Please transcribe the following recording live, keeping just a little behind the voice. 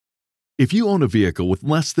If you own a vehicle with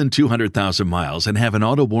less than 200,000 miles and have an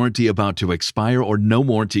auto warranty about to expire or no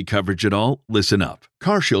warranty coverage at all, listen up.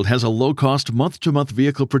 CarShield has a low-cost month-to-month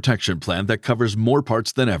vehicle protection plan that covers more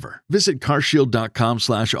parts than ever. Visit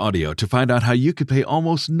carshield.com/audio to find out how you could pay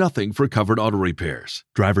almost nothing for covered auto repairs.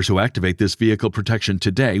 Drivers who activate this vehicle protection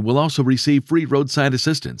today will also receive free roadside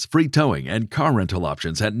assistance, free towing, and car rental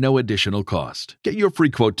options at no additional cost. Get your free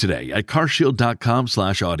quote today at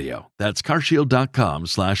carshield.com/audio. That's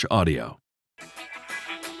carshield.com/audio.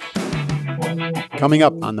 Coming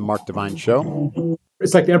up on the Mark Divine Show.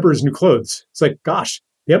 It's like the emperor's new clothes. It's like, gosh,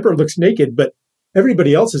 the emperor looks naked, but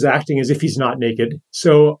everybody else is acting as if he's not naked.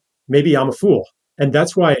 So maybe I'm a fool. And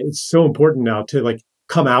that's why it's so important now to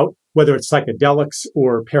come out, whether it's psychedelics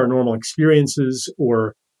or paranormal experiences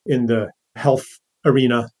or in the health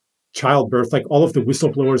arena, childbirth, all of the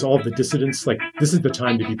whistleblowers, all of the dissidents, this is the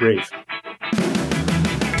time to be brave.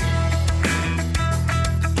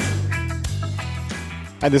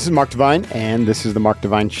 Hi, this is Mark Divine, and this is the Mark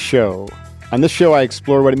Divine Show. On this show, I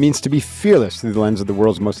explore what it means to be fearless through the lens of the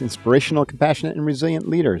world's most inspirational, compassionate, and resilient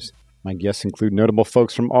leaders. My guests include notable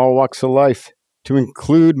folks from all walks of life, to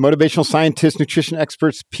include motivational scientists, nutrition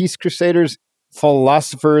experts, peace crusaders,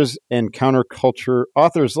 philosophers, and counterculture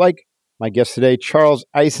authors like my guest today, Charles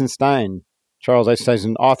Eisenstein. Charles Eisenstein is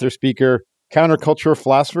an author, speaker, counterculture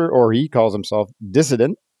philosopher, or he calls himself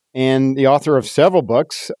dissident, and the author of several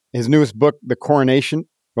books. His newest book, The Coronation,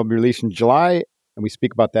 will be released in July, and we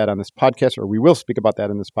speak about that on this podcast, or we will speak about that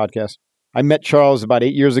in this podcast. I met Charles about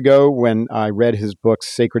 8 years ago when I read his books,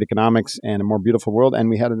 Sacred Economics and A More Beautiful World, and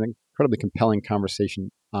we had an incredibly compelling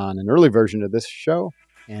conversation on an early version of this show,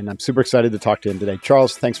 and I'm super excited to talk to him today.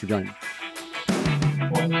 Charles, thanks for joining me.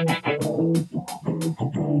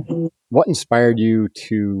 What inspired you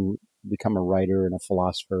to become a writer and a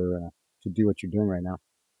philosopher, to do what you're doing right now?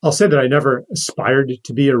 I'll say that I never aspired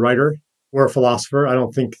to be a writer or a philosopher. I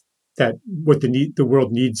don't think that what the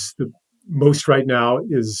world needs the most right now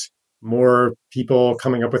is more people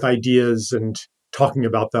coming up with ideas and talking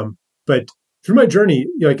about them. But through my journey,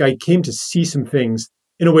 I came to see some things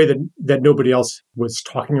in a way that nobody else was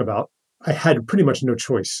talking about. I had pretty much no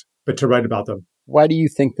choice but to write about them. Why do you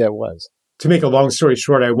think that was? To make a long story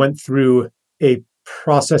short, I went through a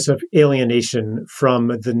process of alienation from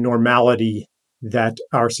the normality that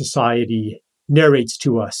our society narrates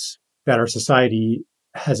to us, that our society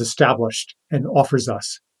has established and offers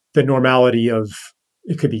us. The normality of,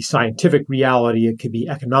 it could be scientific reality, it could be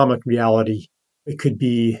economic reality, it could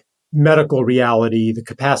be medical reality, the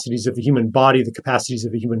capacities of the human body, the capacities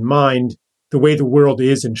of the human mind, the way the world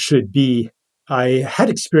is and should be. I had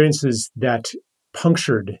experiences that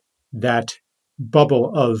punctured that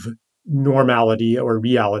bubble of normality or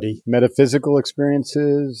reality. Metaphysical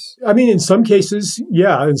experiences? I mean, in some cases,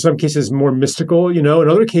 yeah. In some cases, more mystical, in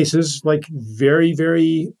other cases, very,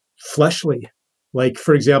 very fleshly.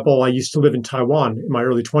 For example, I used to live in Taiwan in my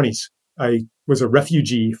early 20s. I was a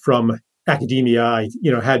refugee from academia. I,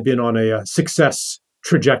 had been on a success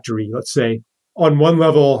trajectory, let's say. On one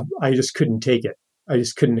level, I just couldn't take it. I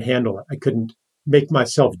just couldn't handle it. I couldn't make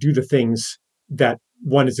myself do the things that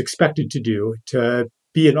one is expected to do to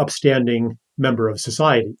be an upstanding member of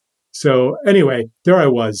society. So anyway, there I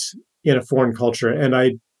was in a foreign culture, and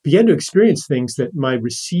I began to experience things that my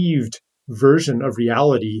received version of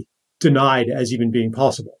reality denied as even being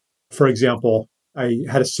possible. For example, I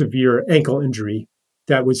had a severe ankle injury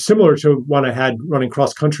that was similar to one I had running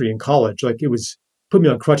cross country in college. It was put me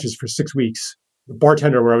on crutches for 6 weeks. The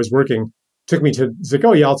bartender where I was working took me to, he's like,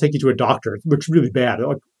 oh yeah, I'll take you to a doctor. It looks really bad,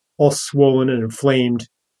 all swollen and inflamed.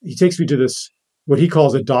 He takes me to this, what he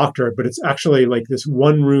calls a doctor, but it's actually this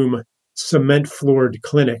one-room, cement-floored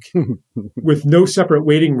clinic with no separate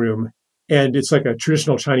waiting room. And it's like a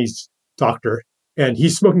traditional Chinese doctor. And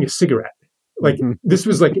he's smoking a cigarette. This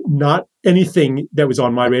was not anything that was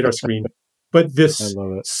on my radar screen. But this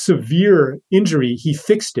severe injury, he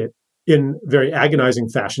fixed it in very agonizing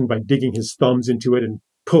fashion by digging his thumbs into it and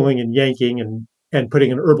pulling and yanking and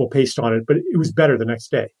putting an herbal paste on it. But it was better the next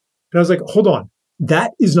day. And I was like, hold on,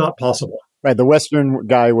 that is not possible. Right. The Western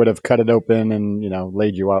guy would have cut it open and,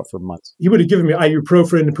 laid you out for months. He would have given me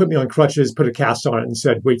ibuprofen and put me on crutches, put a cast on it and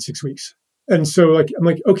said, wait 6 weeks. And so I'm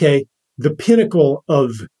like, okay, the pinnacle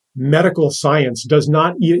of medical science is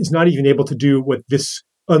not even able to do what this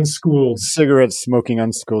unschooled cigarette smoking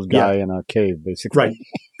unschooled guy in a cave, basically. Right.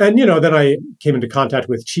 And, then I came into contact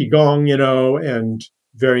with Qigong, and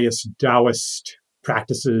various Taoist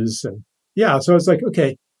practices. And so I was like,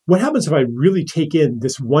 okay, what happens if I really take in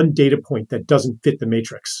this one data point that doesn't fit the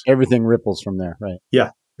matrix? Everything ripples from there, right? Yeah.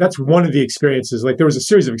 That's one of the experiences. There was a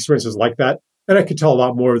series of experiences like that. And I could tell a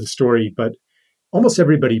lot more of the story, but almost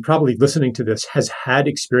everybody probably listening to this has had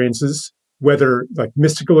experiences, whether like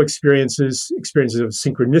mystical experiences, experiences of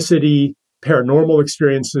synchronicity, paranormal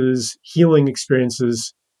experiences, healing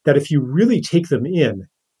experiences, that if you really take them in,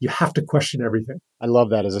 you have to question everything. I love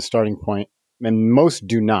that as a starting point. And most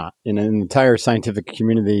do not. In an entire scientific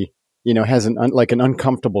community, has an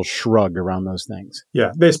uncomfortable shrug around those things.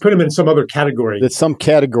 Yeah, they just put them in some other category. It's some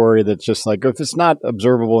category that's just like, if it's not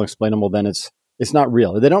observable, explainable, then it's not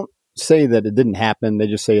real. They don't say that it didn't happen. They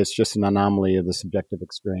just say it's just an anomaly of the subjective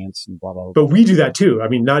experience and blah, blah, blah. But we do that too. I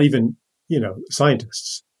mean, not even,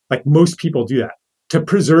 scientists. Like most people do that to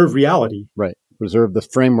preserve reality. Right. Preserve the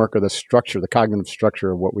framework or the structure, the cognitive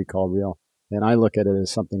structure of what we call real. And I look at it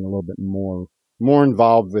as something a little bit more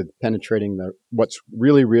involved with penetrating what's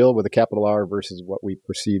really real with a capital R versus what we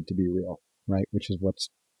perceive to be real, right? Which is what's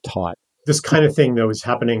taught. This kind of thing, though, is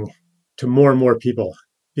happening to more and more people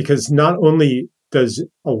because not only does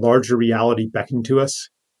a larger reality beckon to us,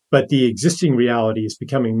 but the existing reality is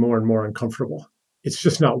becoming more and more uncomfortable. It's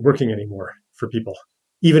just not working anymore for people.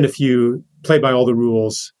 Even if you play by all the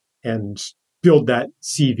rules and build that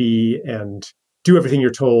CV and do everything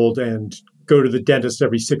you're told and go to the dentist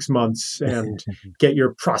every 6 months and get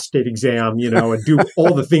your prostate exam, and do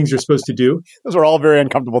all the things you're supposed to do. Those are all very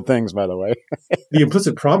uncomfortable things, by the way. The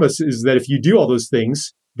implicit promise is that if you do all those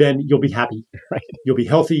things, then you'll be happy. Right. You'll be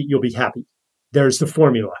healthy. You'll be happy. There's the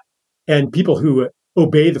formula. And people who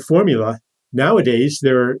obey the formula nowadays,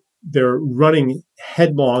 they're running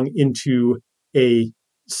headlong into a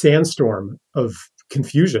sandstorm of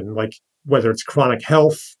confusion, like whether it's chronic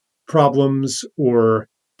health problems or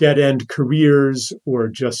dead-end careers or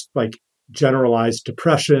just like generalized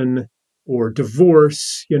depression or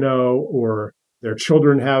divorce, or their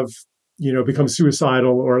children have, become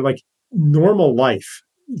suicidal, or like normal life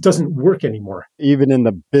doesn't work anymore. Even in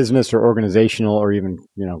the business or organizational or even,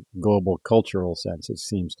 global cultural sense, it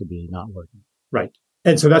seems to be not working. Right.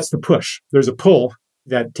 And so that's the push. There's a pull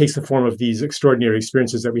that takes the form of these extraordinary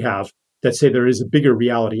experiences that we have that say there is a bigger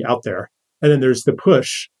reality out there. And then there's the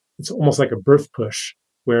push. It's almost like a birth push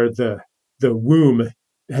where the womb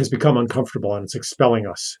has become uncomfortable and it's expelling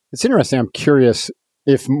us. It's interesting. I'm curious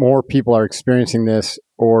if more people are experiencing this,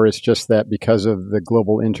 or it's just that because of the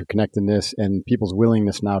global interconnectedness and people's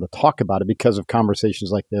willingness now to talk about it because of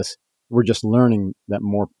conversations like this, we're just learning that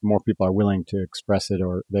more people are willing to express it,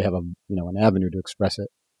 or they have an avenue to express it.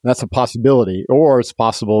 And that's a possibility. Or it's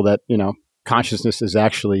possible that, consciousness is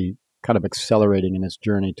actually kind of accelerating in its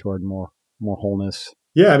journey toward more wholeness.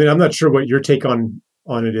 Yeah. I mean, I'm not sure what your take on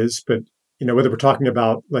it is, but, whether we're talking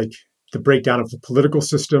about like the breakdown of the political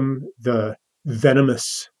system, the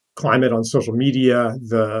venomous climate on social media,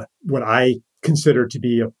 what I consider to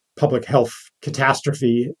be a public health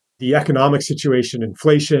catastrophe, the economic situation,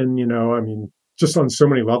 inflation, just on so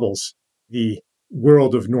many levels, the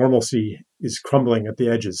world of normalcy is crumbling at the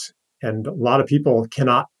edges. And a lot of people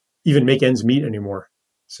cannot even make ends meet anymore.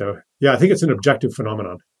 So, yeah, I think it's an objective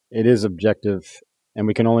phenomenon. It is objective, and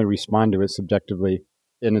we can only respond to it subjectively.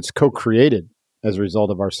 And it's co-created as a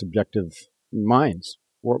result of our subjective minds.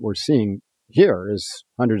 What we're seeing here is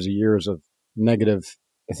hundreds of years of negative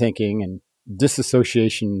thinking and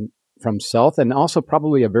disassociation from self, and also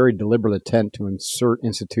probably a very deliberate attempt to insert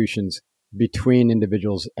institutions between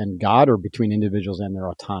individuals and God, or between individuals and their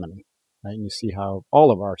autonomy. Right? And you see how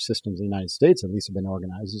all of our systems in the United States, at least, have been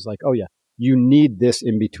organized. It's like, oh yeah, you need this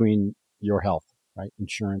in between your health, right?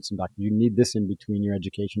 Insurance and doctor. You need this in between your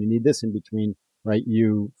education. You need this in between, right?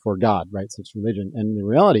 You for God, right? So it's religion. And the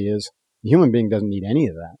reality is, the human being doesn't need any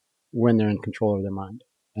of that when they're in control of their mind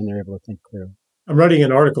and they're able to think clearly. I'm writing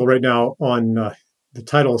an article right now on the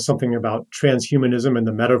title is something about transhumanism and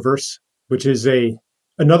the metaverse, which is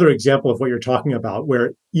another example of what you're talking about,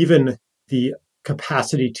 where even the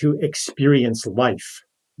capacity to experience life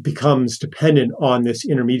becomes dependent on this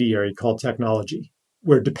intermediary called technology,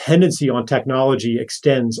 where dependency on technology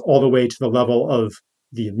extends all the way to the level of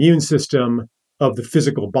the immune system, of the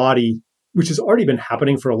physical body, which has already been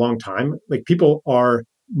happening for a long time. Like people are,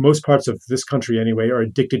 most parts of this country anyway, are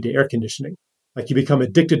addicted to air conditioning. Like you become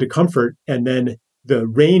addicted to comfort, and then the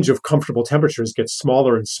range of comfortable temperatures gets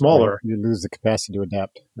smaller and smaller. Right. You lose the capacity to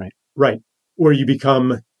adapt, right? Right. Or you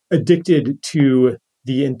become addicted to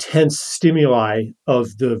the intense stimuli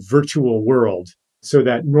of the virtual world so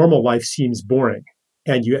that normal life seems boring,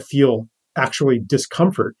 and you feel actually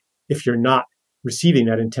discomfort if you're not receiving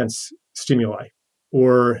that intense stimuli.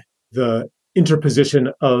 Or the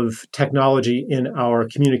interposition of technology in our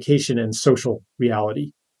communication and social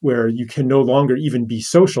reality, where you can no longer even be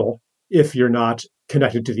social if you're not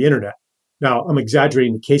connected to the internet. Now, I'm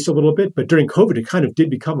exaggerating the case a little bit, but during COVID, it kind of did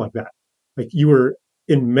become like that. Like you were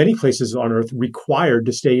in many places on Earth, required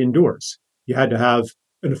to stay indoors. You had to have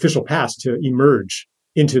an official pass to emerge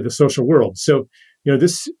into the social world. So,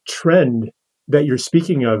 this trend that you're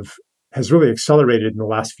speaking of has really accelerated in the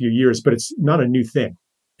last few years, but it's not a new thing.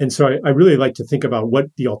 And so I really like to think about what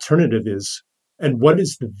the alternative is and what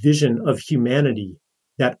is the vision of humanity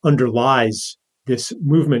that underlies this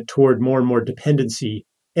movement toward more and more dependency.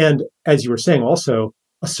 And as you were saying, also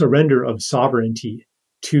a surrender of sovereignty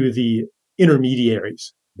to the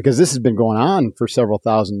intermediaries. Because this has been going on for several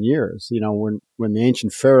thousand years. When the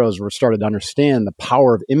ancient pharaohs were started to understand the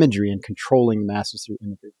power of imagery and controlling the masses through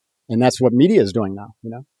imagery. And that's what media is doing now,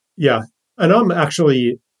 Yeah. And I'm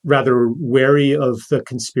actually rather wary of the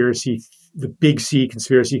big C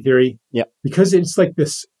conspiracy theory. Yep. Because it's like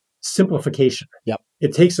this simplification. Yep.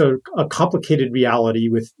 It takes a complicated reality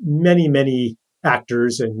with many, many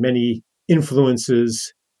actors and many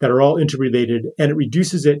influences that are all interrelated, and it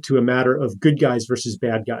reduces it to a matter of good guys versus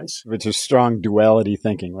bad guys. It's a strong duality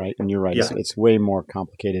thinking, right? And you're right. Yeah. It's way more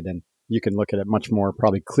complicated, and you can look at it much more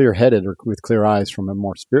probably clear-headed or with clear eyes from a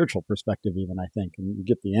more spiritual perspective even, I think, and you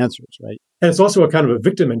get the answers, right? And it's also a kind of a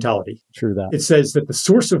victim mentality. True that. It says that the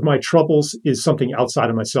source of my troubles is something outside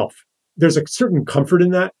of myself. There's a certain comfort in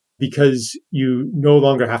that because you no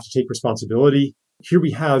longer have to take responsibility. Here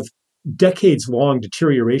we have decades-long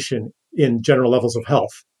deterioration in general levels of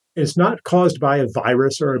health. It's not caused by a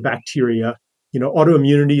virus or a bacteria.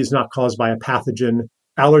 Autoimmunity is not caused by a pathogen.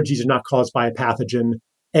 Allergies are not caused by a pathogen.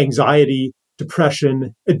 Anxiety,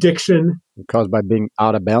 depression, addiction. Caused by being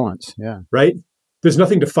out of balance. Yeah. Right? There's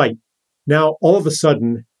nothing to fight. Now, all of a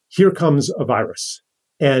sudden, here comes a virus.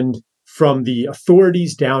 And from the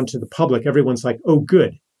authorities down to the public, everyone's like, oh,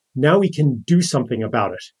 good. Now we can do something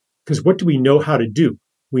about it. Because what do we know how to do?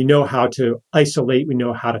 We know how to isolate. We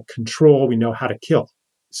know how to control. We know how to kill.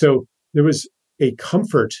 So there was a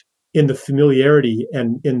comfort in the familiarity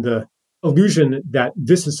and in the illusion that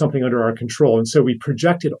this is something under our control. And so we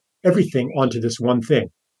projected everything onto this one thing.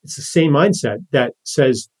 It's the same mindset that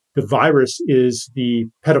says the virus is the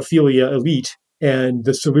pedophilia elite and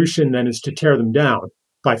the solution then is to tear them down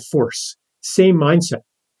by force. Same mindset.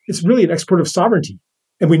 It's really an export of sovereignty.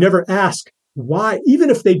 And we never ask why, even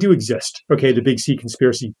if they do exist, okay, the big C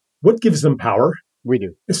conspiracy, what gives them power? We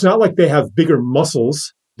do. It's not like they have bigger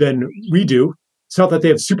muscles than we do. It's not that they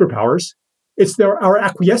have superpowers. It's our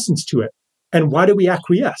acquiescence to it. And why do we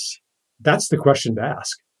acquiesce? That's the question to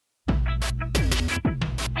ask.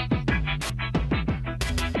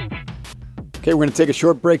 Okay, we're going to take a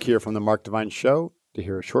short break here from the Mark Divine Show to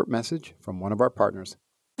hear a short message from one of our partners.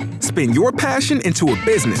 Spin your passion into a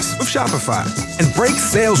business with Shopify and break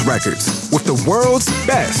sales records with the world's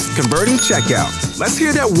best converting checkout. Let's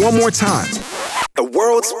hear that one more time. The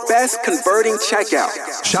world's best converting checkout.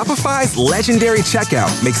 Shopify's legendary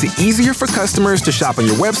checkout makes it easier for customers to shop on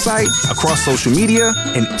your website, across social media,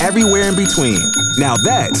 and everywhere in between. Now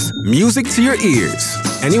that's music to your ears.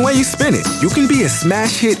 Any way you spin it, you can be a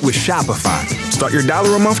smash hit with Shopify. Start your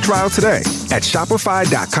 $1 a month trial today at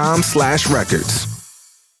shopify.com/records.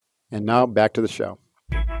 And now back to the show.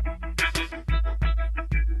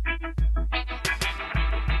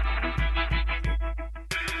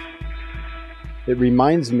 It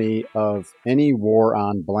reminds me of any war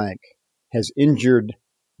on blank has injured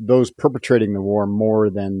those perpetrating the war more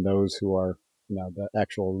than those who are, the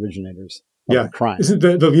actual originators of the crime. Isn't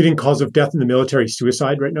the leading cause of death in the military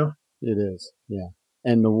suicide right now? It is, yeah.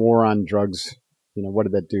 And the war on drugs, what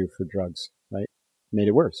did that do for drugs, right? Made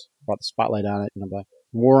it worse. Brought the spotlight on it.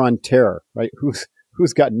 War on terror, right?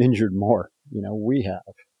 Who's gotten injured more? We have.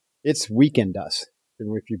 It's weakened us.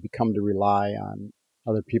 And if you become to rely on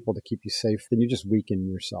other people to keep you safe, then you just weaken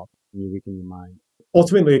yourself and you weaken your mind.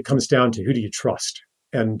 Ultimately, it comes down to who do you trust?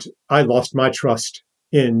 And I lost my trust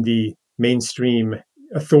in the mainstream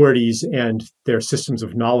authorities and their systems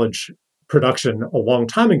of knowledge production a long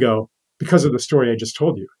time ago because of the story I just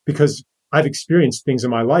told you. Because I've experienced things in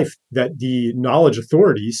my life that the knowledge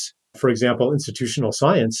authorities, for example, institutional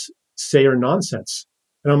science, say are nonsense.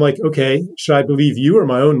 And I'm like, okay, should I believe you or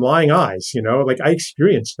my own lying eyes? I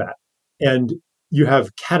experienced that. And you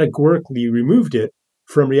have categorically removed it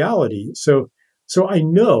from reality. So I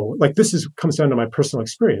know, comes down to my personal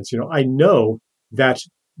experience. I know that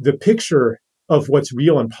the picture of what's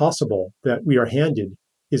real and possible that we are handed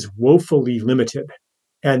is woefully limited.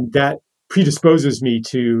 And that predisposes me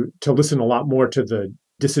to listen a lot more to the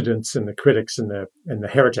dissidents and the critics and the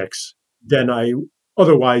heretics than I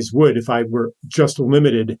otherwise would if I were just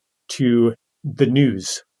limited to the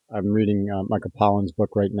news. I'm reading Michael Pollan's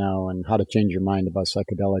book right now on how to change your mind about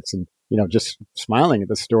psychedelics and, just smiling at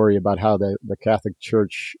the story about how the Catholic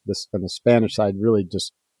Church on the Spanish side really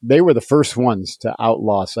just they were the first ones to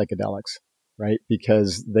outlaw psychedelics, right?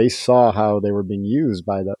 Because they saw how they were being used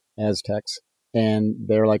by the Aztecs. And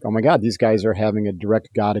they're like, oh my God, these guys are having a direct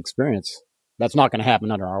God experience. That's not going to happen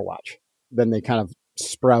under our watch. Then they kind of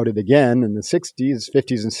sprouted again in the 60s,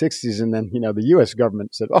 50s and 60s. And then, the U.S.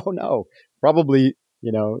 government said, oh no, probably,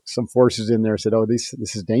 some forces in there said, oh, this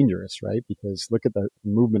is dangerous, right? Because look at the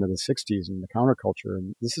movement of the 60s and the counterculture.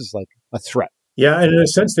 And this is like a threat. Yeah. And in a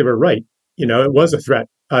sense, they were right. It was a threat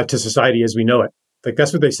to society as we know it. Like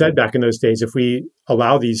that's what they said back in those days. If we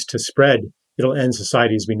allow these to spread, it'll end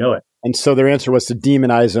society as we know it. And so their answer was to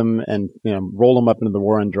demonize them and roll them up into the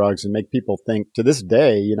war on drugs and make people think. To this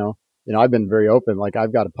day, I've been very open. Like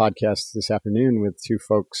I've got a podcast this afternoon with two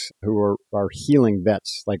folks who are healing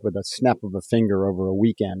vets, like with a snap of a finger over a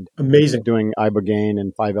weekend. Amazing. Doing ibogaine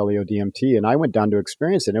and 5-LEO-DMT, and I went down to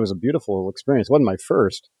experience it. And it was a beautiful experience. It wasn't my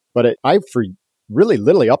first, but for really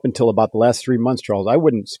literally up until about the last 3 months, Charles, I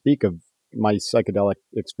wouldn't speak of my psychedelic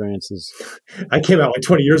experiences. I came out like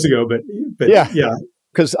 20 years ago, but yeah.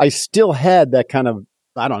 Because I still had that kind of,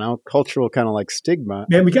 I don't know, cultural kind of like stigma.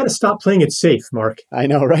 Man, we got to stop playing it safe, Mark. I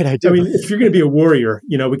know, right? I do. I mean, if you're going to be a warrior,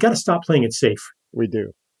 we got to stop playing it safe. We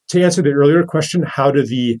do. To answer the earlier question, how do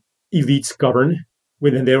the elites govern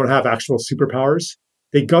when they don't have actual superpowers?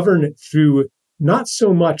 They govern through not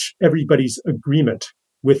so much everybody's agreement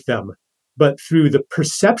with them, but through the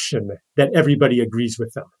perception that everybody agrees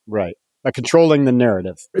with them. Right. By controlling the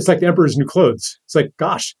narrative. It's like the emperor's new clothes. It's like,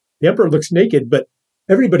 gosh, the emperor looks naked, but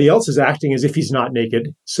everybody else is acting as if he's not naked.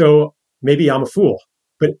 So maybe I'm a fool,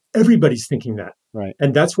 but everybody's thinking that. Right.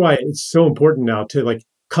 And that's why it's so important now to like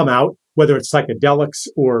come out, whether it's psychedelics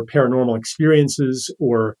or paranormal experiences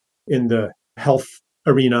or in the health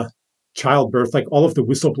arena, childbirth, like all of the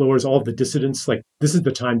whistleblowers, all of the dissidents, like this is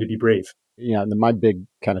the time to be brave. Yeah. And my big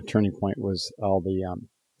kind of turning point was all the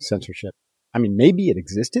censorship. I mean, maybe it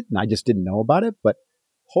existed and I just didn't know about it, but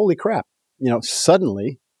holy crap,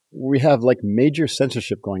 suddenly we have like major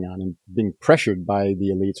censorship going on and being pressured by the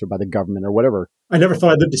elites or by the government or whatever. I never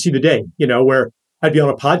thought I'd live to see the day, where I'd be on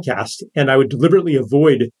a podcast and I would deliberately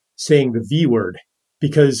avoid saying the V word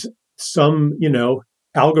because some,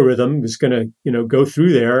 algorithm is going to, go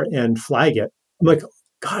through there and flag it. I'm like,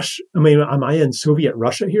 gosh, I mean, am I in Soviet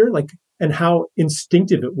Russia here? Like, and how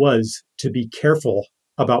instinctive it was to be careful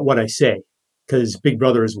about what I say because Big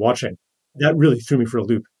Brother is watching. That really threw me for a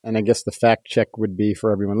loop. And I guess the fact check would be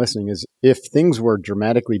for everyone listening is if things were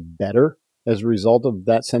dramatically better as a result of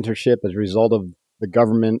that censorship, as a result of the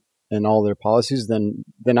government and all their policies, then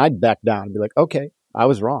I'd back down and be like, okay, I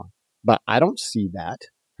was wrong. But I don't see that,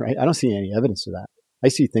 right? I don't see any evidence of that. I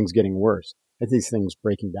see things getting worse. I see things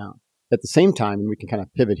breaking down. At the same time, and we can kind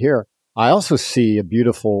of pivot here, I also see a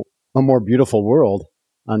more beautiful world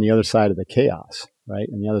on the other side of the chaos. Right.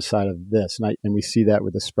 And the other side of this. And we see that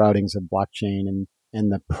with the sproutings of blockchain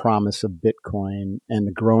and the promise of Bitcoin and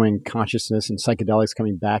the growing consciousness and psychedelics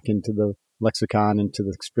coming back into the lexicon, into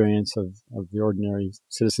the experience of the ordinary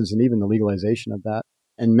citizens and even the legalization of that.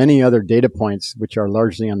 And many other data points, which are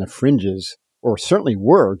largely on the fringes, or certainly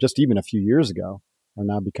were just even a few years ago, are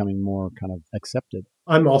now becoming more kind of accepted.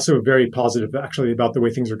 I'm also very positive actually about the way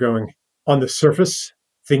things are going. On the surface,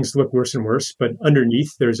 things look worse and worse, but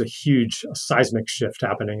underneath, there's a huge seismic shift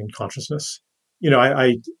happening in consciousness.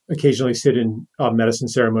 I occasionally sit in medicine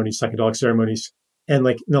ceremonies, psychedelic ceremonies, and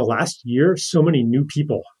like in the last year, so many new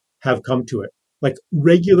people have come to it, like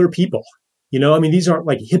regular people. These aren't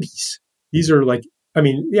like hippies. These are like,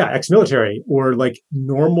 ex-military or like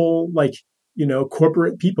normal, like,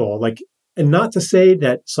 corporate people. Like, and not to say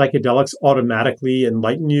that psychedelics automatically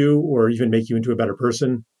enlighten you or even make you into a better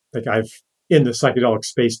person. Like I've in the psychedelic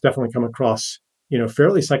space, definitely come across,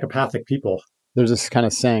 fairly psychopathic people. There's this kind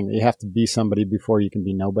of saying that you have to be somebody before you can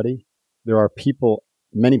be nobody. There are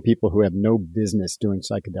many people who have no business doing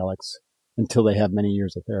psychedelics until they have many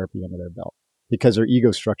years of therapy under their belt because their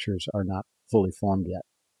ego structures are not fully formed yet.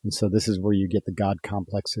 And so this is where you get the God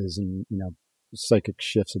complexes and, psychic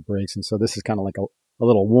shifts and breaks. And so this is kind of like a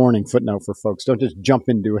little warning footnote for folks. Don't just jump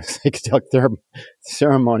into a psychedelic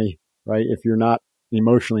ceremony, right? If you're not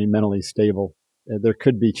emotionally, mentally stable, there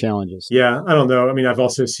could be challenges. Yeah, I don't know. I've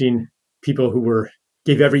also seen people who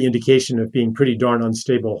gave every indication of being pretty darn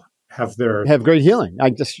unstable have great healing.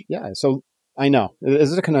 So I know. This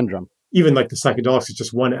is a conundrum. Even like the psychedelics is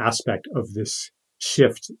just one aspect of this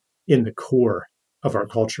shift in the core of our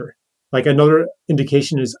culture. Like another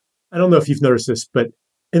indication is, I don't know if you've noticed this, but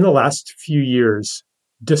in the last few years,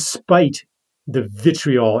 despite the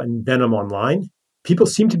vitriol and venom online, people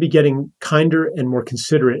seem to be getting kinder and more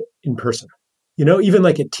considerate in person. Even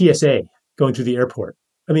like at TSA, going through the airport.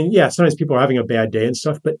 Sometimes people are having a bad day and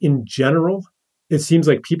stuff, but in general, it seems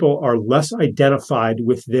like people are less identified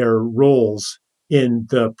with their roles in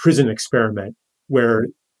the prison experiment where,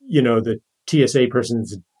 the TSA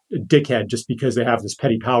person's a dickhead just because they have this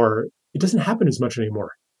petty power. It doesn't happen as much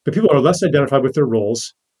anymore. But people are less identified with their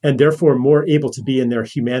roles and therefore more able to be in their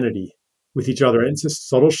humanity with each other. And it's a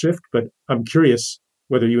subtle shift, but I'm curious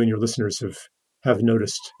whether you and your listeners have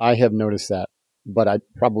noticed. I have noticed that, but I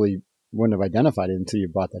probably wouldn't have identified it until you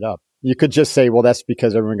brought that up. You could just say, well, that's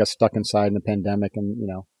because everyone got stuck inside in the pandemic and,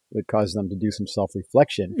 it caused them to do some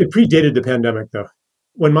self-reflection. It predated the pandemic, though.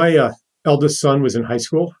 When my eldest son was in high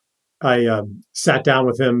school, I sat down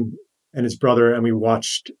with him and his brother, and we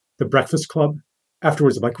watched The Breakfast Club.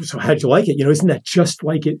 Afterwards, I'm like, so how'd you like it? Isn't that just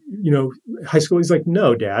like it, high school? He's like,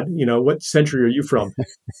 no, Dad, what century are you from? I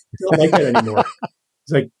don't like that anymore.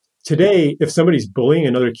 It's like, today, if somebody's bullying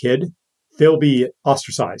another kid, they'll be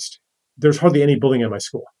ostracized. There's hardly any bullying in my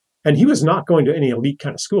school. And he was not going to any elite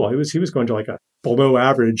kind of school. He was going to like a below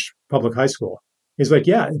average public high school. He's like,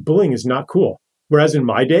 yeah, bullying is not cool. Whereas in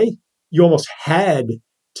my day, you almost had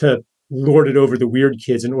to lord it over the weird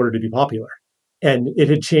kids in order to be popular. And it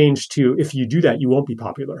had changed to, if you do that, you won't be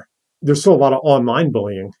popular. There's still a lot of online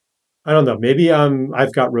bullying. I don't know, maybe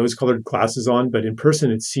I've got rose-colored glasses on, but in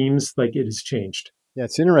person, it seems like it has changed. Yeah,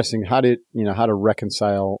 it's interesting how to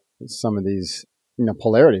reconcile some of these,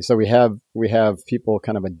 polarities. So we have people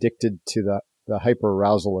kind of addicted to the hyper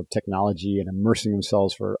arousal of technology and immersing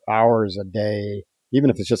themselves for hours a day, even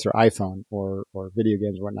if it's just their iPhone or video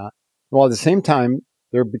games or whatnot. While at the same time,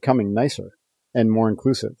 they're becoming nicer and more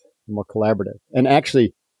inclusive, more collaborative. And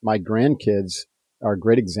actually, my grandkids are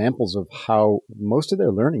great examples of how most of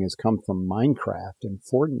their learning has come from Minecraft and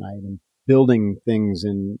Fortnite and building things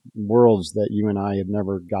in worlds that you and I have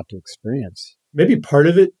never got to experience. Maybe part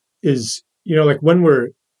of it is, like when we're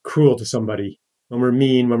cruel to somebody, when we're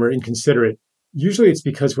mean, when we're inconsiderate, usually it's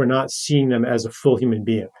because we're not seeing them as a full human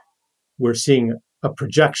being. We're seeing a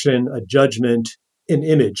projection, a judgment, an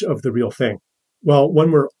image of the real thing. Well,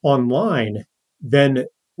 when we're online, then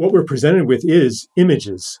what we're presented with is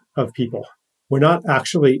images of people. We're not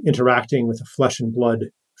actually interacting with the flesh and blood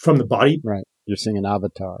from the body. Right. You're seeing an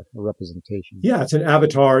avatar, a representation. Yeah, it's an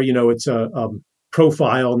avatar. It's a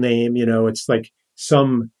profile name. It's like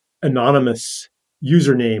some anonymous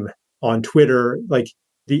username on Twitter. Like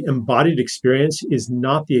the embodied experience is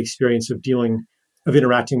not the experience of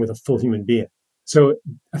interacting with a full human being. So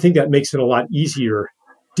I think that makes it a lot easier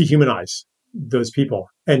to humanize those people.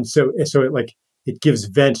 And so it gives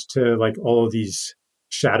vent to like all of these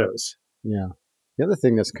shadows. Yeah. The other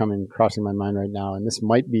thing that's crossing my mind right now, and this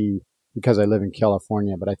might be because I live in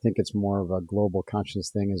California, but I think it's more of a global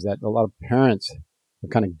conscious thing, is that a lot of parents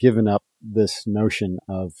have kind of given up this notion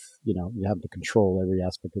of, you have to control every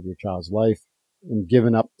aspect of your child's life, and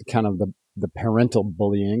given up kind of the parental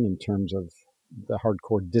bullying in terms of the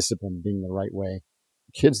hardcore discipline being the right way.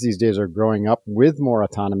 Kids these days are growing up with more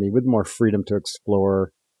autonomy, with more freedom to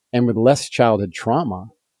explore, and with less childhood trauma.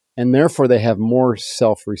 And therefore, they have more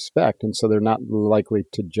self-respect. And so they're not likely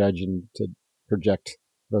to judge and to project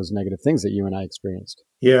those negative things that you and I experienced.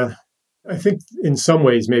 Yeah, I think in some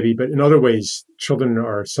ways maybe, but in other ways, children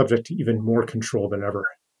are subject to even more control than ever.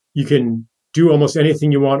 You can do almost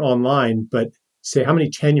anything you want online, but say, how many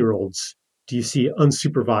 10-year-olds do you see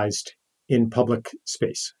unsupervised in public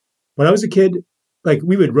space? When I was a kid, like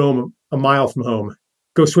we would roam a mile from home,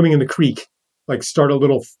 go swimming in the creek, like start a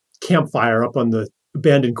little campfire up on the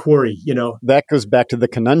abandoned quarry, That goes back to the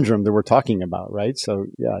conundrum that we're talking about, right? So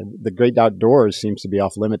yeah, the great outdoors seems to be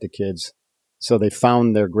off limit to kids. So they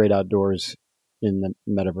found their great outdoors in the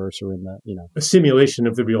metaverse or in the, a simulation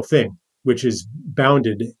of the real thing, which is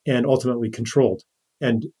bounded and ultimately controlled.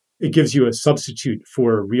 And it gives you a substitute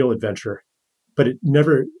for real adventure, but it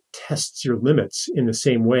never tests your limits in the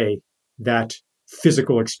same way that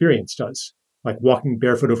physical experience does, like walking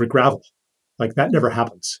barefoot over gravel. Like that never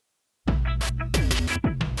happens.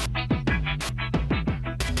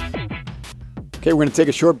 Okay, we're going to take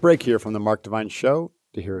a short break here from the Mark Divine Show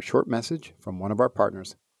to hear a short message from one of our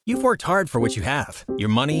partners. You've worked hard for what you have. Your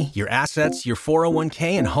money, your assets, your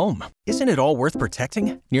 401k, and home. Isn't it all worth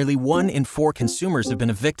protecting? Nearly 1 in 4 consumers have been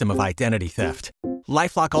a victim of identity theft.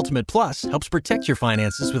 LifeLock Ultimate Plus helps protect your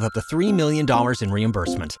finances with up to $3 million in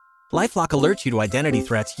reimbursement. LifeLock alerts you to identity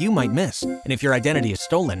threats you might miss. And if your identity is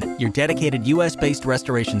stolen, your dedicated U.S.-based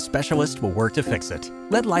restoration specialist will work to fix it.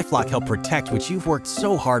 Let LifeLock help protect what you've worked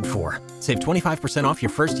so hard for. Save 25% off your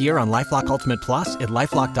first year on LifeLock Ultimate Plus at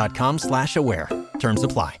LifeLock.com/aware. Terms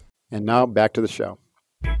apply. And now back to the show.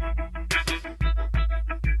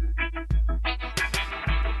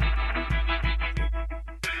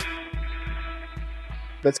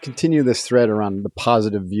 Let's continue this thread around the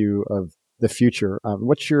positive view of the future.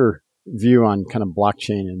 What's your view on kind of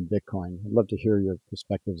blockchain and Bitcoin? I'd love to hear your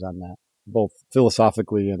perspectives on that, both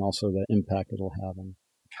philosophically and also the impact it'll have on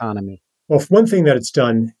the economy. Well, one thing that it's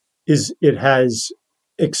done is it has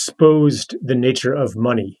exposed the nature of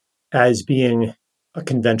money as being a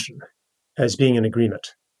convention, as being an agreement,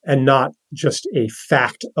 and not just a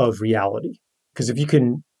fact of reality. Because if you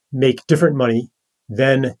can make different money,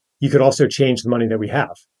 then you could also change the money that we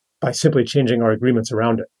have by simply changing our agreements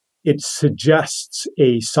around it. It suggests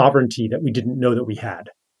a sovereignty that we didn't know that we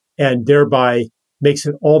had, and thereby makes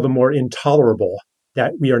it all the more intolerable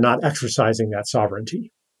that we are not exercising that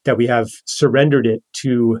sovereignty, that we have surrendered it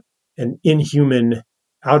to an inhuman,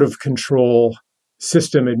 out of control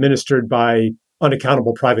system administered by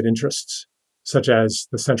unaccountable private interests, such as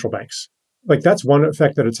the central banks. Like that's one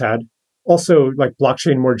effect that it's had. Also, like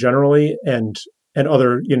blockchain more generally and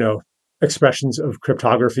other, expressions of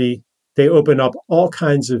cryptography, they open up all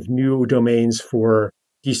kinds of new domains for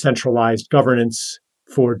decentralized governance,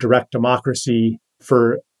 for direct democracy,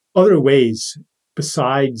 for other ways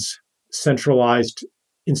besides centralized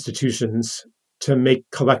institutions to make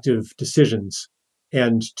collective decisions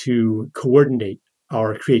and to coordinate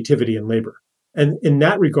our creativity and labor. And in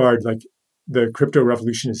that regard, like the crypto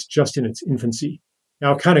revolution is just in its infancy.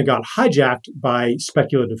 Now it kind of got hijacked by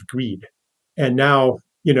speculative greed. And now,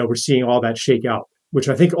 we're seeing all that shake out, which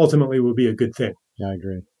I think ultimately will be a good thing. Yeah, I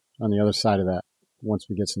agree. On the other side of that, once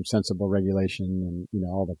we get some sensible regulation and,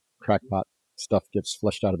 all the crackpot stuff gets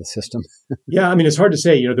flushed out of the system. Yeah, I mean, it's hard to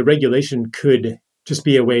say, the regulation could just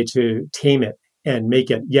be a way to tame it and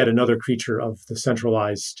make it yet another creature of the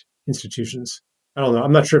centralized institutions. I don't know.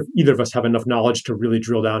 I'm not sure if either of us have enough knowledge to really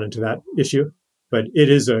drill down into that issue, but it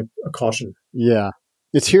is a caution. Yeah.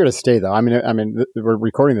 It's here to stay, though. I mean, we're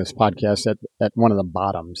recording this podcast at one of the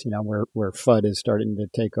bottoms, where FUD is starting to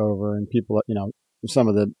take over, and people, some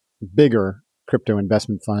of the bigger crypto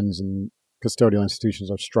investment funds and custodial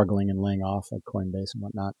institutions are struggling and laying off, like Coinbase and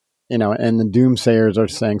whatnot. And the doomsayers are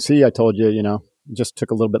saying, "See, I told you, it just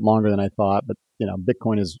took a little bit longer than I thought, but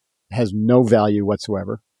Bitcoin has no value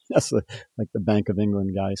whatsoever." That's like the Bank of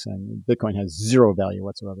England guy saying Bitcoin has zero value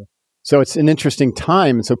whatsoever. So it's an interesting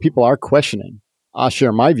time, and so people are questioning. I'll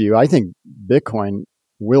share my view. I think Bitcoin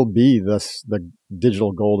will be the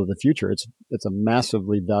digital gold of the future. It's a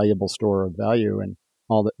massively valuable store of value, and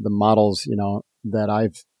all the models, that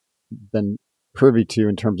I've been privy to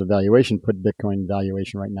in terms of valuation put Bitcoin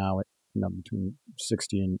valuation right now at, between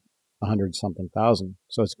 60 and 100 something thousand.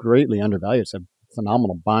 So it's greatly undervalued. It's a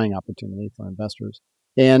phenomenal buying opportunity for investors.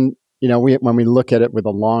 And, when we look at it with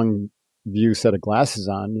a long view set of glasses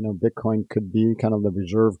on, Bitcoin could be kind of the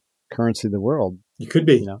reserve currency of the world. It could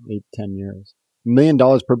be, 8-10 years, $1 million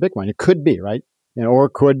per Bitcoin. It could be, right? Or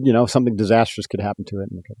it could, something disastrous could happen to it.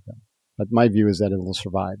 But my view is that it will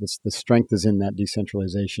survive. The strength is in that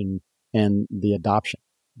decentralization and the adoption,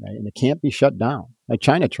 right? And it can't be shut down. Like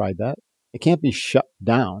China tried that. It can't be shut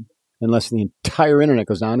down unless the entire internet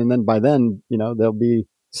goes down. And then by then, there'll be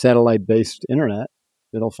satellite-based internet.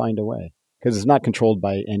 It'll find a way because it's not controlled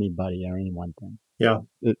by anybody or any one thing. Yeah.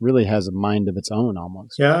 It really has a mind of its own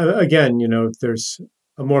almost. Yeah. Again, there's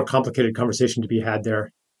a more complicated conversation to be had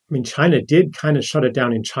there. I mean, China did kind of shut it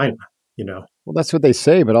down in China, Well, that's what they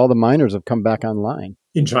say, but all the miners have come back online.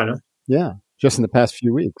 In China? Yeah. Just in the past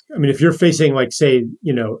few weeks. I mean, if you're facing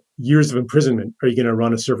years of imprisonment, are you going to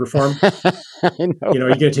run a server farm? I know. Are you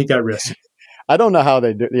going to take that risk? I don't know how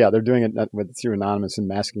they do. Yeah, they're doing it through anonymous and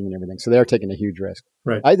masking and everything. So they're taking a huge risk.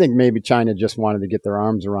 Right. I think maybe China just wanted to get their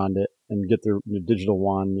arms around it and get their digital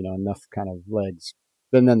yuan, enough kind of legs.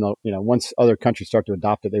 Then they'll, once other countries start to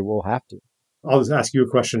adopt it, they will have to. I'll just ask you a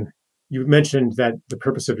question. You mentioned that the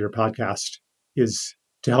purpose of your podcast is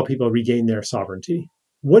to help people regain their sovereignty.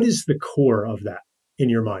 What is the core of that in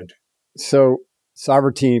your mind? So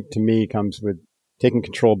sovereignty to me comes with taking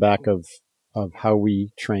control back of how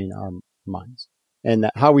we train our minds. And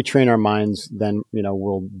that how we train our minds then,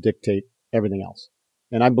 will dictate everything else.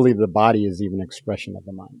 And I believe the body is even an expression of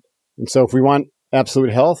the mind. And so if we want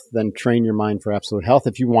absolute health, then train your mind for absolute health.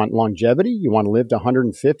 If you want longevity, you want to live to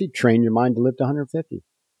 150, train your mind to live to 150.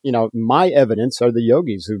 My evidence are the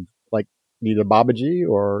yogis who like either Babaji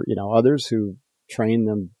or, others who train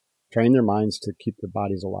their minds to keep their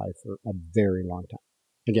bodies alive for a very long time.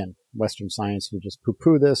 Again, Western science would just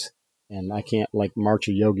poo-poo this. And I can't march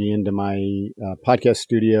a yogi into my podcast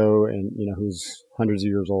studio and, who's hundreds of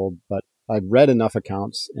years old. But I've read enough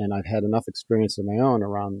accounts and I've had enough experience of my own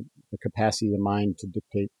around the capacity of the mind to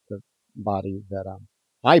dictate the body that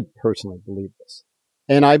I personally believe this.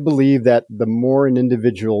 And I believe that the more an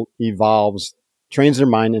individual evolves, trains their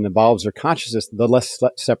mind and evolves their consciousness, the less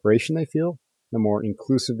separation they feel, the more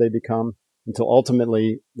inclusive they become, until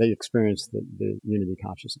ultimately they experience the unity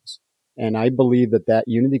consciousness. And I believe that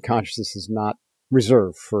unity consciousness is not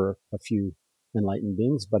reserved for a few enlightened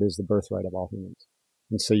beings, but is the birthright of all humans.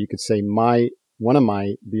 And so you could say one of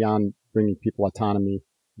my, beyond bringing people autonomy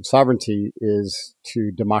and sovereignty, is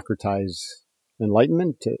to democratize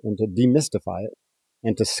enlightenment and to demystify it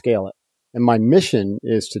and to scale it. And my mission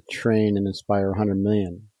is to train and inspire 100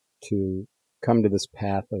 million to come to this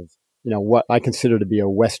path of, what I consider to be a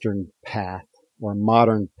Western path or a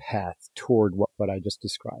modern path toward what I just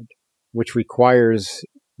described, which requires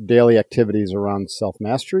daily activities around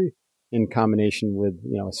self-mastery in combination with,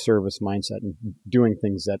 a service mindset and doing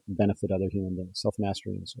things that benefit other human beings,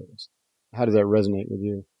 self-mastery and service. How does that resonate with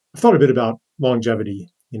you? I thought a bit about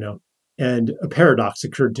longevity, and a paradox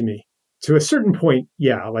occurred to me. To a certain point,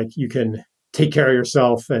 yeah, like you can take care of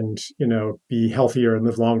yourself and, be healthier and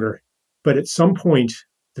live longer. But at some point,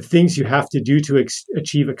 the things you have to do to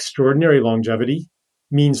achieve extraordinary longevity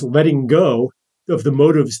means letting go of the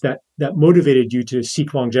motives that motivated you to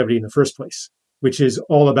seek longevity in the first place, which is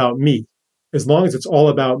all about me. As long as it's all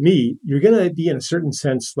about me, you're going to be in a certain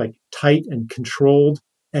sense like tight and controlled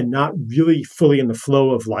and not really fully in the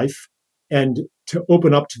flow of life. And to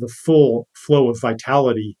open up to the full flow of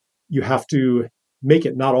vitality, you have to make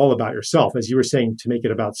it not all about yourself, as you were saying, to make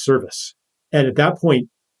it about service. And at that point,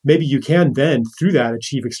 maybe you can then, through that,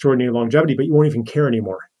 achieve extraordinary longevity, but you won't even care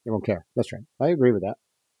anymore. You won't care. That's right. I agree with that.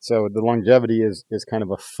 So the longevity is kind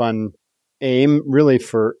of a fun aim, really,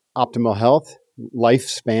 for optimal health,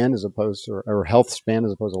 lifespan as opposed to, or health span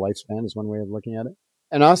as opposed to lifespan is one way of looking at it.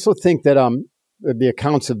 And I also think that the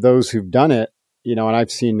accounts of those who've done it, and I've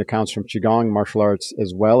seen accounts from Qigong, martial arts,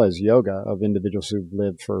 as well as yoga of individuals who've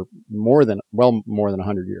lived for more than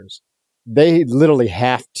 100 years. They literally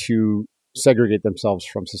have to segregate themselves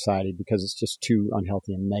from society because it's just too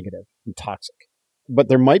unhealthy and negative and toxic. But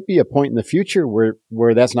there might be a point in the future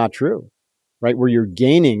where that's not true, right? Where you're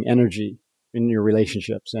gaining energy in your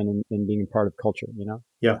relationships and in being part of culture,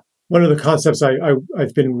 Yeah. One of the concepts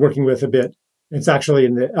I've been working with a bit, it's actually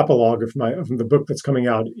in the epilogue of the book that's coming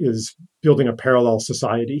out, is building a parallel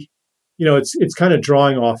society. It's kind of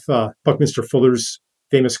drawing off Buckminster Fuller's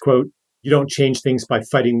famous quote, "You don't change things by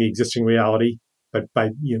fighting the existing reality, but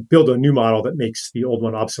by build a new model that makes the old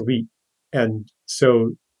one obsolete." And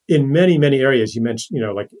so in many, many areas, you mentioned,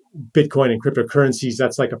 like Bitcoin and cryptocurrencies,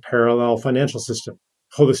 that's like a parallel financial system.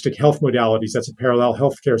 Holistic health modalities, that's a parallel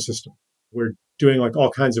healthcare system. We're doing like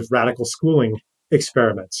all kinds of radical schooling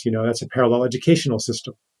experiments, that's a parallel educational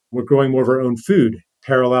system. We're growing more of our own food,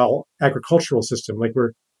 parallel agricultural system. Like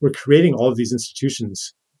we're creating all of these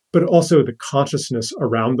institutions, but also the consciousness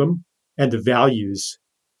around them and the values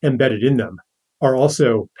embedded in them are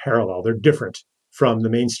also parallel. They're different from the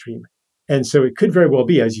mainstream. And so it could very well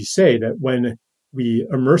be, as you say, that when we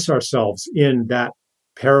immerse ourselves in that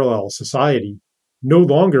parallel society, no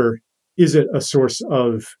longer is it a source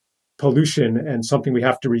of pollution and something we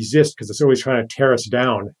have to resist because it's always trying to tear us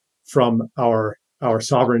down from our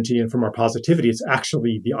sovereignty and from our positivity. It's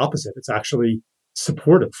actually the opposite. It's actually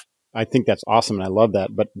supportive. I think that's awesome, and I love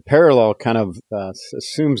that. But parallel kind of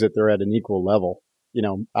assumes that they're at an equal level,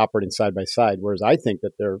 operating side by side, whereas I think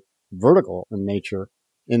that they're vertical in nature,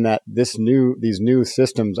 in that these new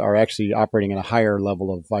systems are actually operating at a higher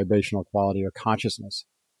level of vibrational quality or consciousness,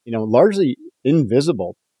 largely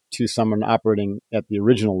invisible to someone operating at the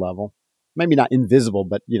original level. Maybe not invisible,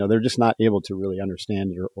 but, they're just not able to really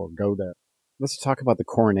understand it or go there. Let's talk about the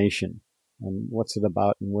coronation and what's it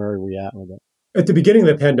about and where are we at with it? At the beginning of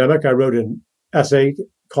the pandemic, I wrote an essay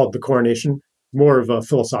called The Coronation, more of a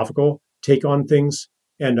philosophical take on things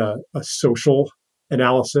and a social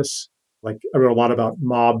analysis. Like I wrote a lot about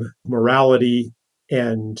mob morality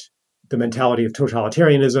and the mentality of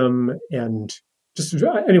totalitarianism. And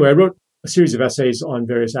anyway, I wrote a series of essays on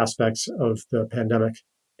various aspects of the pandemic.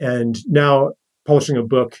 And now publishing a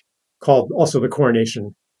book called also The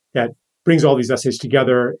Coronation that brings all these essays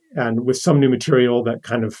together and with some new material that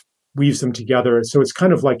kind of weaves them together. So it's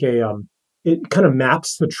kind of like it kind of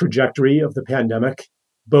maps the trajectory of the pandemic,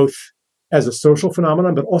 both as a social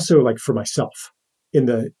phenomenon, but also like for myself. In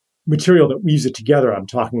the material that weaves it together, I'm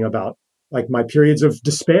talking about like my periods of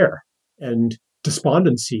despair and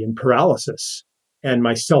despondency and paralysis and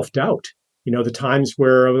my self-doubt, the times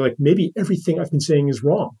where I was like, maybe everything I've been saying is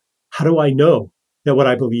wrong. How do I know that what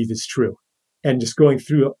I believe is true? And just going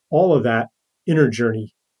through all of that inner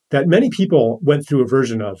journey that many people went through a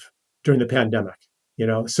version of during the pandemic,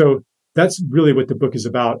 So that's really what the book is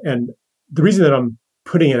about. And the reason that I'm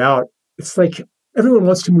putting it out, it's like everyone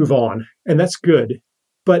wants to move on, and that's good.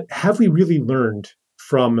 But have we really learned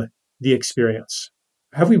from the experience?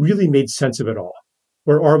 Have we really made sense of it all?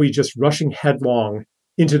 Or are we just rushing headlong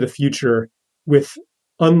into the future with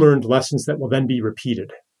unlearned lessons that will then be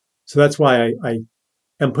repeated? So that's why I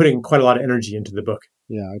am putting quite a lot of energy into the book.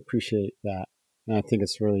 Yeah, I appreciate that. And I think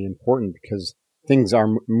it's really important because things are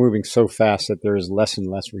moving so fast that there is less and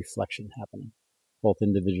less reflection happening, both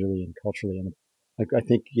individually and culturally. And I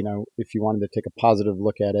think, if you wanted to take a positive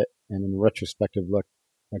look at it and in a retrospective look,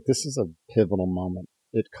 this is a pivotal moment.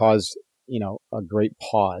 It caused, a great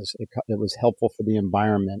pause. It was helpful for the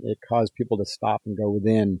environment. It caused people to stop and go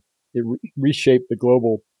within. It reshaped the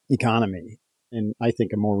global economy in, I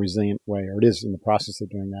think, a more resilient way, or it is in the process of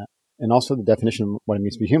doing that. And also the definition of what it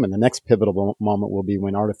means to be human. The next pivotal moment will be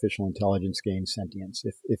when artificial intelligence gains sentience,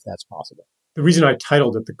 if that's possible. The reason I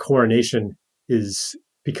titled it The Coronation is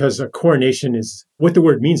because a coronation is, what the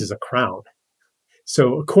word means is a crown.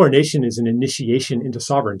 So a coronation is an initiation into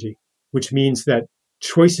sovereignty, which means that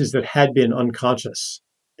choices that had been unconscious,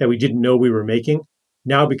 that we didn't know we were making,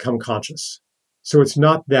 now become conscious. So it's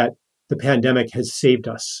not that the pandemic has saved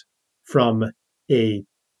us from a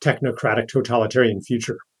technocratic totalitarian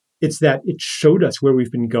future. It's that it showed us where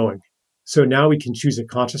we've been going. So now we can choose it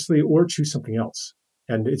consciously or choose something else.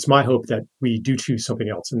 And it's my hope that we do choose something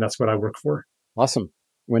else. And that's what I work for. Awesome.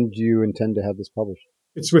 When do you intend to have this published?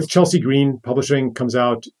 It's with Chelsea Green Publishing, comes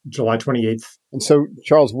out July 28th. And so,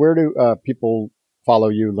 Charles, where do people follow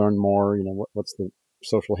you, learn more? What's the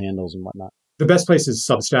social handles and whatnot? The best place is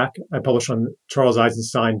Substack. I publish on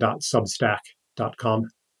charleseisenstein.substack.com.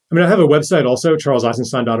 I mean, I have a website also,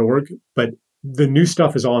 charleseisenstein.org, but the new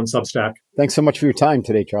stuff is all on Substack. Thanks so much for your time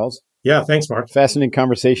today, Charles. Yeah, thanks, Mark. Fascinating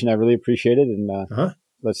conversation. I really appreciate it. And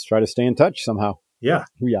let's try to stay in touch somehow. Yeah.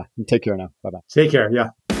 Yeah. Take care now. Bye-bye. Take care. Yeah.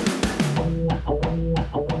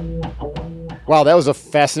 Wow, that was a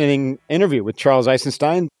fascinating interview with Charles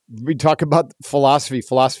Eisenstein. We talk about philosophy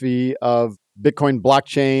of Bitcoin,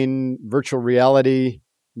 blockchain, virtual reality.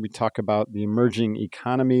 We talk about the emerging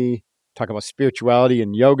economy, talk about spirituality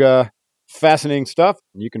and yoga. Fascinating stuff.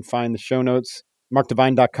 You can find the show notes,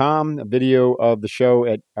 markdevine.com, a video of the show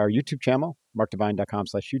at our YouTube channel,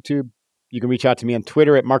 markdevine.com/YouTube. You can reach out to me on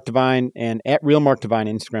Twitter at markdevine and at realmarkdevine,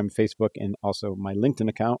 Instagram, Facebook, and also my LinkedIn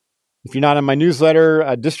account. If you're not on my newsletter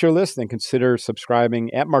distro list, then consider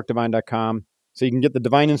subscribing at markdevine.com so you can get the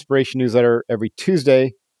Divine Inspiration newsletter every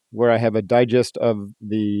Tuesday, where I have a digest of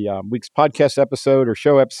the week's podcast episode or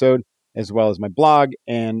show episode, as well as my blog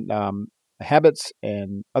and habits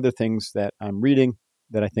and other things that I'm reading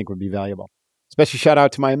that I think would be valuable. Special shout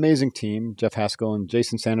out to my amazing team, Jeff Haskell and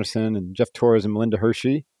Jason Sanderson and Jeff Torres and Melinda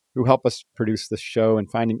Hershey, who help us produce this show and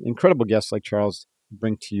finding incredible guests like Charles to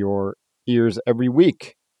bring to your ears every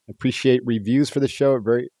week. I appreciate reviews for the show. It's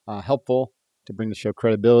very helpful to bring the show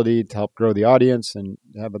credibility, to help grow the audience and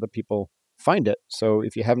have other people find it. So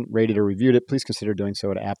if you haven't rated or reviewed it, please consider doing so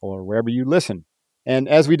at Apple or wherever you listen. And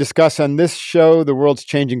as we discuss on this show, the world's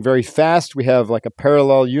changing very fast. We have like a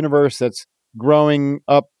parallel universe that's growing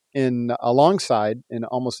up alongside in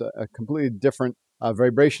almost a completely different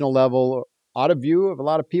vibrational level, out of view of a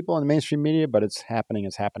lot of people in the mainstream media, but it's happening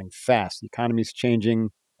fast. The economy's changing.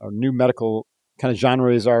 New medical kind of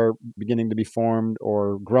genres are beginning to be formed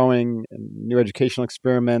or growing, and new educational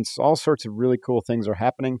experiments. All sorts of really cool things are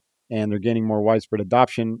happening, and they're gaining more widespread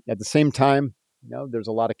adoption. At the same time, there's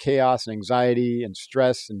a lot of chaos and anxiety and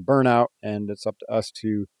stress and burnout, and it's up to us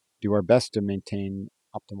to do our best to maintain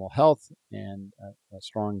optimal health and a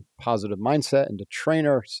strong positive mindset and to train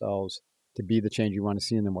ourselves to be the change you want to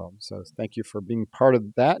see in the world. So thank you for being part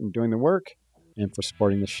of that and doing the work and for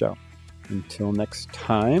supporting the show. Until next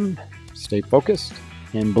time, stay focused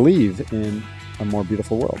and believe in a more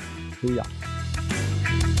beautiful world. Booyah.